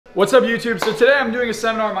What's up YouTube? So today I'm doing a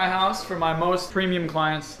seminar at my house for my most premium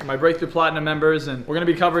clients, my Breakthrough Platinum members, and we're gonna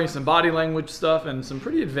be covering some body language stuff and some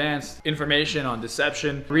pretty advanced information on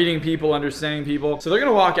deception, reading people, understanding people. So they're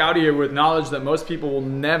gonna walk out of here with knowledge that most people will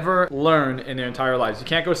never learn in their entire lives. You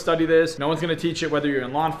can't go study this. No one's gonna teach it, whether you're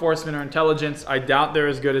in law enforcement or intelligence. I doubt they're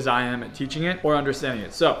as good as I am at teaching it or understanding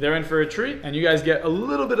it. So they're in for a treat, and you guys get a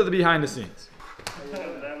little bit of the behind the scenes.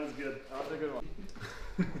 That was good. That was a good one.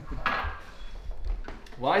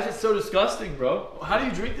 Why is it so disgusting, bro? How do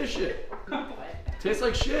you drink this shit? Tastes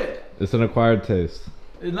like shit. It's an acquired taste.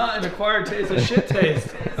 It's not an acquired taste, it's a shit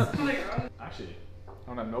taste. Actually, I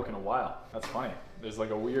haven't had milk in a while. That's funny. There's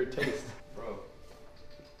like a weird taste. Bro.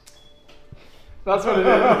 That's what it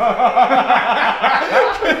is.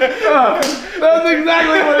 That's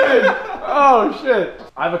exactly what it is. Oh shit.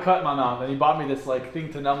 I have a cut in my mouth and he bought me this like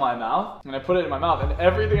thing to numb my mouth and I put it in my mouth and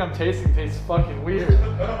everything I'm tasting tastes fucking weird.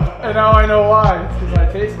 And now I know why. It's because my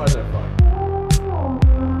taste buds are fucked.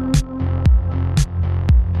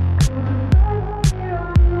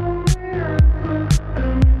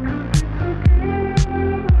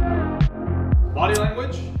 Body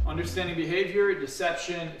language, understanding behavior,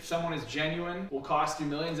 deception. If someone is genuine, will cost you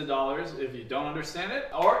millions of dollars if you don't understand it,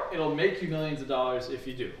 or it'll make you millions of dollars if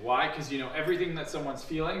you do. Why? Because you know everything that someone's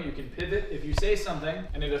feeling, you can pivot. If you say something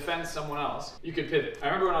and it offends someone else, you can pivot. I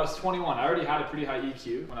remember when I was 21, I already had a pretty high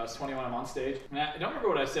EQ. When I was 21, I'm on stage. And I don't remember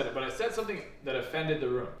what I said, but I said something that offended the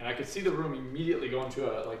room. And I could see the room immediately go into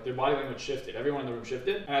like their body language shifted. Everyone in the room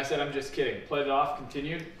shifted. And I said, I'm just kidding. Played it off,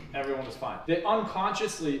 continued. Everyone was fine. They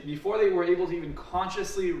unconsciously, before they were able to even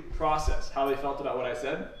consciously process how they felt about what I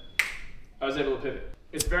said, I was able to pivot.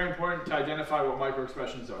 It's very important to identify what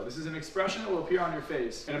microexpressions are. This is an expression that will appear on your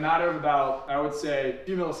face in a matter of about, I would say, a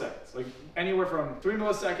few milliseconds. Like anywhere from 3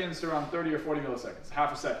 milliseconds to around 30 or 40 milliseconds,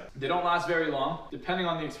 half a second. They don't last very long, depending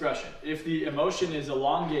on the expression. If the emotion is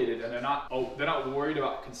elongated and they're not worried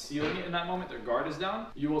about concealing it in that moment, their guard is down,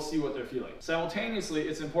 you will see what they're feeling. Simultaneously,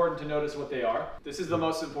 it's important to notice what they are. This is the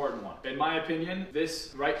most important one. In my opinion,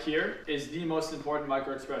 this right here is the most important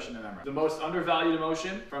microexpression in memory. The most undervalued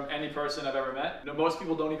emotion from any person I've ever met. Most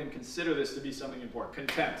people don't even consider this to be something important.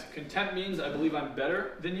 Contempt. Contempt means I believe I'm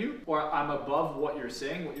better than you, or I'm above what you're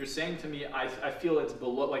saying. What you're saying to me, I feel it's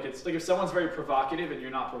below, like it's like if someone's very provocative and you're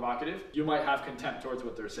not provocative, you might have contempt towards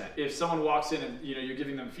what they're saying. If someone walks in and you're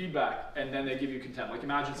giving them feedback and then they give you contempt, like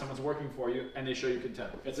imagine someone's working for you and they show you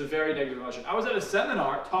contempt. It's a very negative emotion. I was at a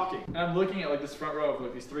seminar talking and I'm looking at like this front row of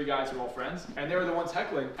like these 3 guys who are all friends and they were the ones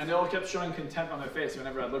heckling and they all kept showing contempt on their face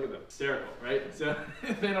whenever I'd look at them. Hysterical, right? So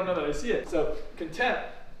they don't know that I see it. So contempt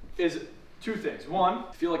is 2 things. One,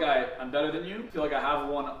 feel like I'm better than you, feel like I have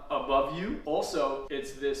one above you. Also,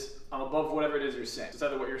 it's this, I'm above whatever it is you're saying. It's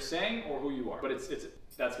either what you're saying or who you are, but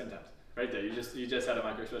that's contempt. Right there, you just had a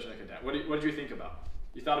microexpression of contempt. What did you think about?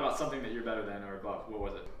 You thought about something that you're better than or above. What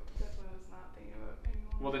was it? Definitely was not thinking about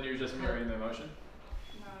anyone. Well, then you're just mirroring the emotion?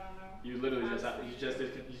 No, I don't know. You literally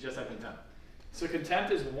just had contempt. So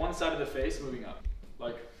contempt is one side of the face moving up.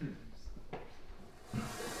 Like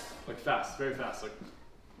fast, very fast, like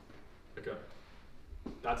a,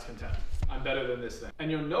 that's contempt. I'm better than this thing.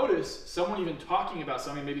 And you'll notice someone even talking about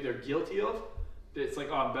something maybe they're guilty of, it's like,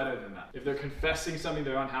 oh, I'm better than that. If they're confessing something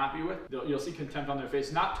they're unhappy with, you'll see contempt on their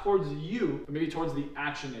face, not towards you, but maybe towards the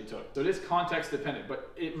action they took. So it is context dependent,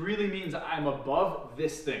 but it really means I'm above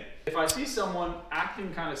this thing. If I see someone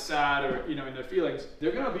acting kind of sad or, in their feelings,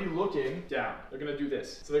 they're gonna be looking down. They're gonna do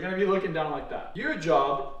this. So they're gonna be looking down like that. Your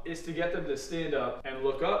job is to get them to stand up and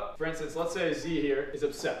look up. For instance, let's say Z here is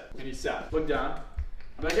upset and he's sad. Look down.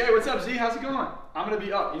 I'm like, hey, what's up, Z? How's it going? I'm gonna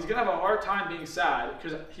be up. He's gonna have a hard time being sad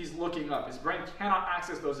because he's looking up. His brain cannot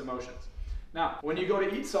access those emotions. Now, when you go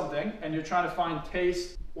to eat something and you're trying to find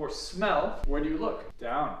taste or smell, where do you look?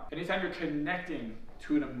 Down. Anytime you're connecting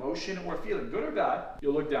to an emotion or feeling, good or bad,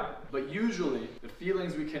 you'll look down. But usually, the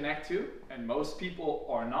feelings we connect to, and most people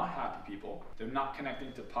are not happy people, they're not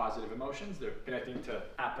connecting to positive emotions, they're connecting to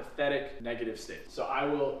apathetic, negative states. So I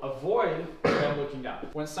will avoid them looking down.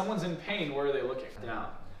 When someone's in pain, where are they looking? Down.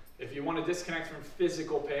 If you want to disconnect from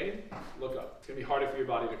physical pain, look up. It's going to be harder for your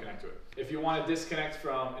body to connect to it. If you want to disconnect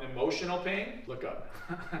from an emotional pain, look up.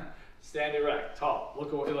 Stand erect, tall,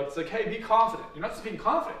 look away. It's like, hey, be confident. You're not just being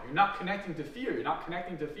confident. You're not connecting to fear. You're not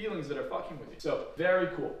connecting to feelings that are fucking with you. So, very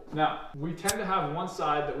cool. Now, we tend to have one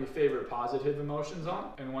side that we favor positive emotions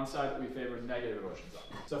on, and one side that we favor negative emotions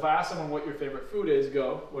on. So if I ask someone what your favorite food is,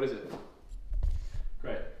 go, what is it?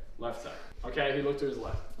 Great, left side. Okay, he looked to his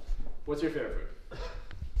left. What's your favorite food?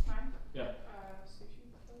 Mine? Yeah.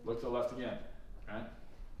 Sushi. Look to the left again. All right.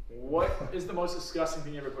 What is the most disgusting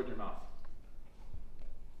thing you ever put in your mouth?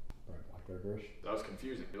 Burgers. That was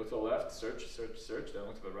confusing. You looked to the left, search, then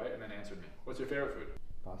looked to the right, and then answered me. What's your favorite food?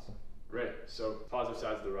 Pasta. Right. So positive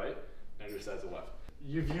side's the right, negative side's the left.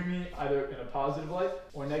 You view me either in a positive light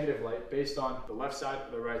or negative light based on the left side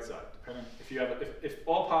or the right side, depending if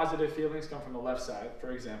all positive feelings come from the left side, for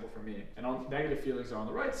example, for me, and all negative feelings are on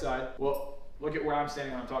the right side, well, look at where I'm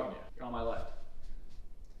standing when I'm talking to you. You're on my left.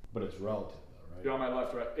 But it's relative though, right? You're on my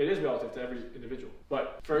left, right? It is relative to every individual.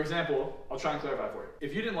 But for example, I'll try and clarify for you.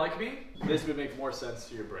 If you didn't like me, this would make more sense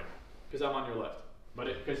to your brain because I'm on your left. But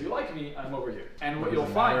because you like me, I'm over here. And what you'll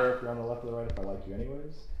find. Does it matter if you're on the left or the right if I like you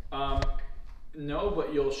anyways? No,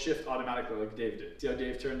 but you'll shift automatically like Dave did. See how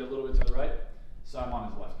Dave turned a little bit to the right? So I'm on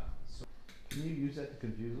his left now. So, can you use that to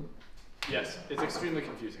confuse them? Yes, it's extremely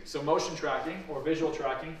confusing. So motion tracking or visual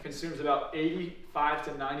tracking consumes about 85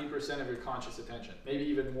 to 90% of your conscious attention, maybe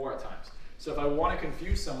even more at times. So if I want to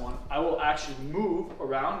confuse someone, I will actually move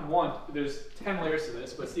around. There's 10 layers to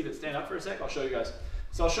this, but Steven, stand up for a sec, I'll show you guys.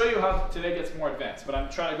 So I'll show you how today gets more advanced, but I'm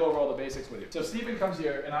trying to go over all the basics with you. So Steven comes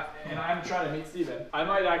here, and I'm trying to meet Steven. I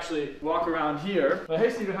might actually walk around here, but hey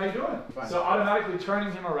Steven, how you doing? Fine. So automatically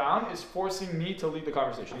turning him around is forcing me to lead the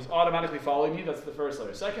conversation. He's automatically following me, that's the first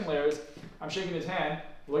layer. Second layer is, I'm shaking his hand.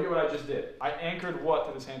 Look at what I just did. I anchored what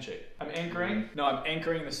to this handshake? I'm anchoring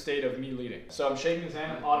the state of me leading. So I'm shaking his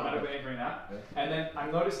hand, I'm automatically anchoring that. And then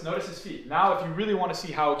I notice his feet. Now if you really want to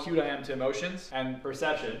see how acute I am to emotions and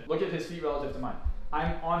perception, look at his feet relative to mine.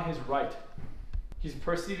 I'm on his right. He's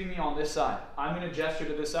perceiving me on this side. I'm going to gesture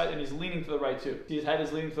to this side, and he's leaning to the right too. See, his head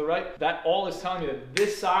is leaning to the right. That all is telling me that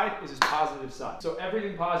this side is his positive side. So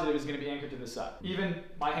everything positive is going to be anchored to this side. Even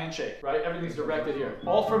my handshake, right? Everything's directed here.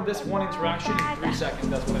 All from this one interaction in 3 seconds.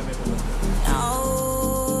 That's what I'm able to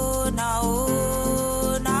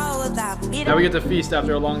do. Now we get to feast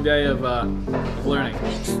after a long day of learning.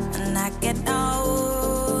 And I get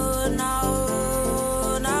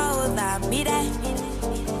without me that.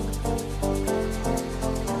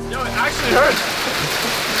 Yo, it actually hurts.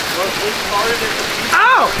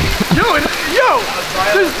 Ow! Yo!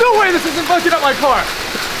 There's no way this isn't fucking up my car.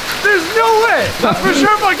 There's no way. That's for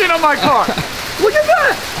sure fucking up my car. Look at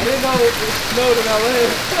that. I didn't know it snowed in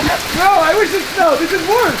LA. Bro, I wish it snowed. This is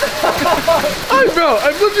worse. Bro,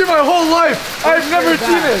 I've lived here my whole life. I've never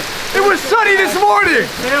seen this. It was sunny this morning.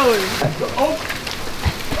 Really? Oh.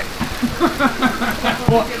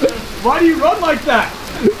 Why do you run like that?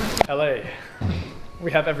 LA.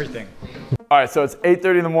 We have everything. All right, so it's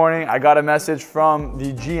 8:30 in the morning. I got a message from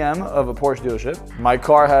the GM of a Porsche dealership. My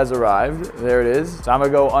car has arrived. There it is. So I'm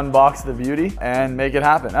gonna go unbox the beauty and make it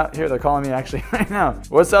happen. Oh, here, they're calling me actually right now.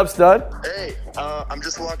 What's up, stud? Hey, I'm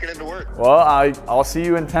just walking into work. Well, I'll see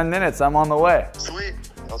you in 10 minutes. I'm on the way. Sweet.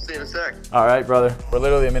 I'll see you in a sec. All right, brother. We're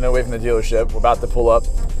literally a minute away from the dealership. We're about to pull up.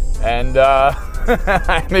 And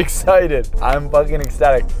I'm excited. I'm fucking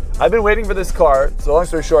ecstatic. I've been waiting for this car. So long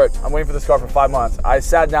story short, I'm waiting for this car for 5 months. I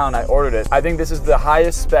sat down, I ordered it. I think this is the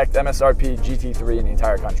highest spec MSRP GT3 in the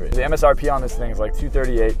entire country. The MSRP on this thing is like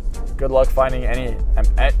 238. Good luck finding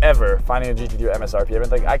ever finding a GT3 MSRP. I've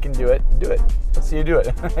been like, I can do it. Do it. Let's see you do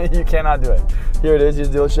it. You cannot do it. Here it is,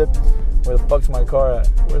 here's the dealership. Where the fuck's my car at?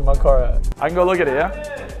 Where's my car at? I can go look at it, yeah?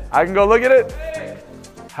 I can go look at it?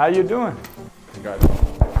 How you doing? Good.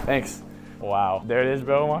 Thanks. Wow. There it is,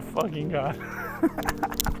 bro. Oh my fucking God.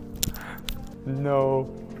 No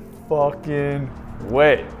fucking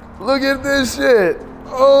way. Look at this shit.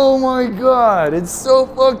 Oh my God. It's so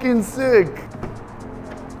fucking sick.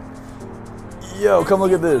 Yo, come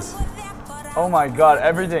look at this. Oh my God,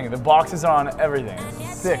 everything. The boxes are on everything.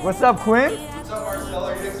 It's sick. What's up, Quinn? What's up, Marcel?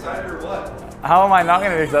 Are you excited or what? How am I not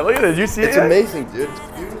gonna be excited? Look at this. You see it? It's amazing, dude. It's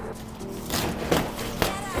beautiful.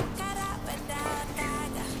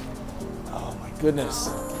 Oh my goodness.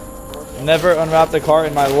 Never unwrapped a car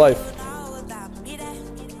in my life.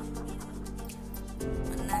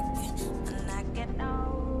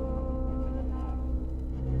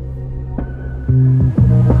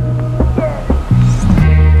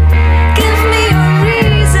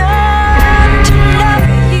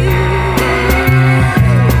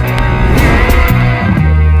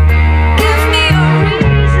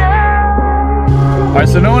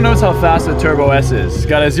 So no one knows how fast the Turbo S is. It's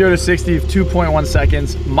got a 0 to 60 of 2.1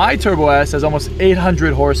 seconds. My Turbo S has almost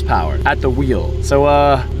 800 horsepower at the wheel. So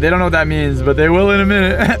they don't know what that means, but they will in a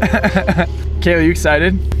minute. Kayla, you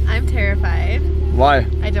excited? I'm terrified. Why?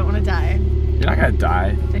 I don't want to die. You're not gonna die.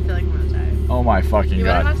 I feel like I'm gonna die. Oh my fucking You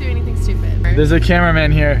God. better not do anything stupid. There's a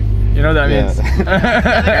cameraman here. You know what that means?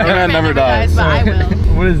 Cameraman never dies. But I will.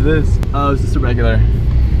 What is this? Oh, it's just a regular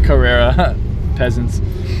Carrera. Peasants.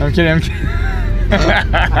 I'm kidding, I'm kidding.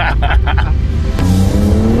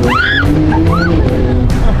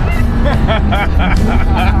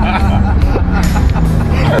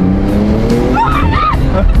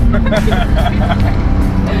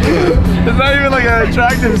 It's not even like an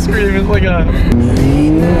attractive scream, it's like a...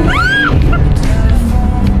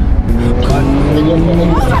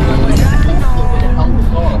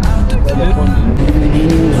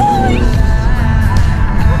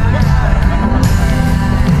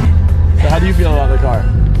 So how do you feel about the car?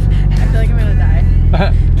 I feel like I'm gonna die.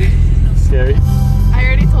 Scary. I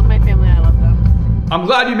already told my family I love them. I'm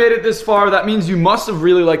glad you made it this far. That means you must have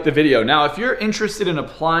really liked the video. Now, if you're interested in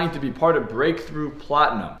applying to be part of Breakthrough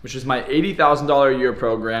Platinum, which is my $80,000 a year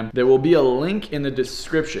program, there will be a link in the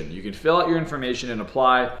description. You can fill out your information and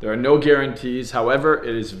apply. There are no guarantees. However,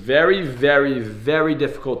 it is very, very, very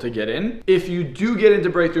difficult to get in. If you do get into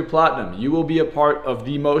Breakthrough Platinum, you will be a part of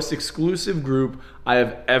the most exclusive group I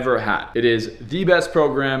have ever had. It is the best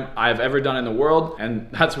program I have ever done in the world, and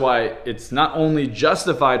that's why it's not only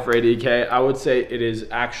justified for $80K, I would say it is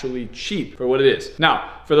actually cheap for what it is.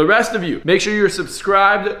 Now, for the rest of you, make sure you're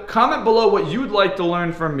subscribed, comment below what you would like to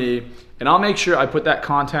learn from me, and I'll make sure I put that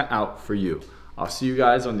content out for you. I'll see you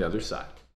guys on the other side.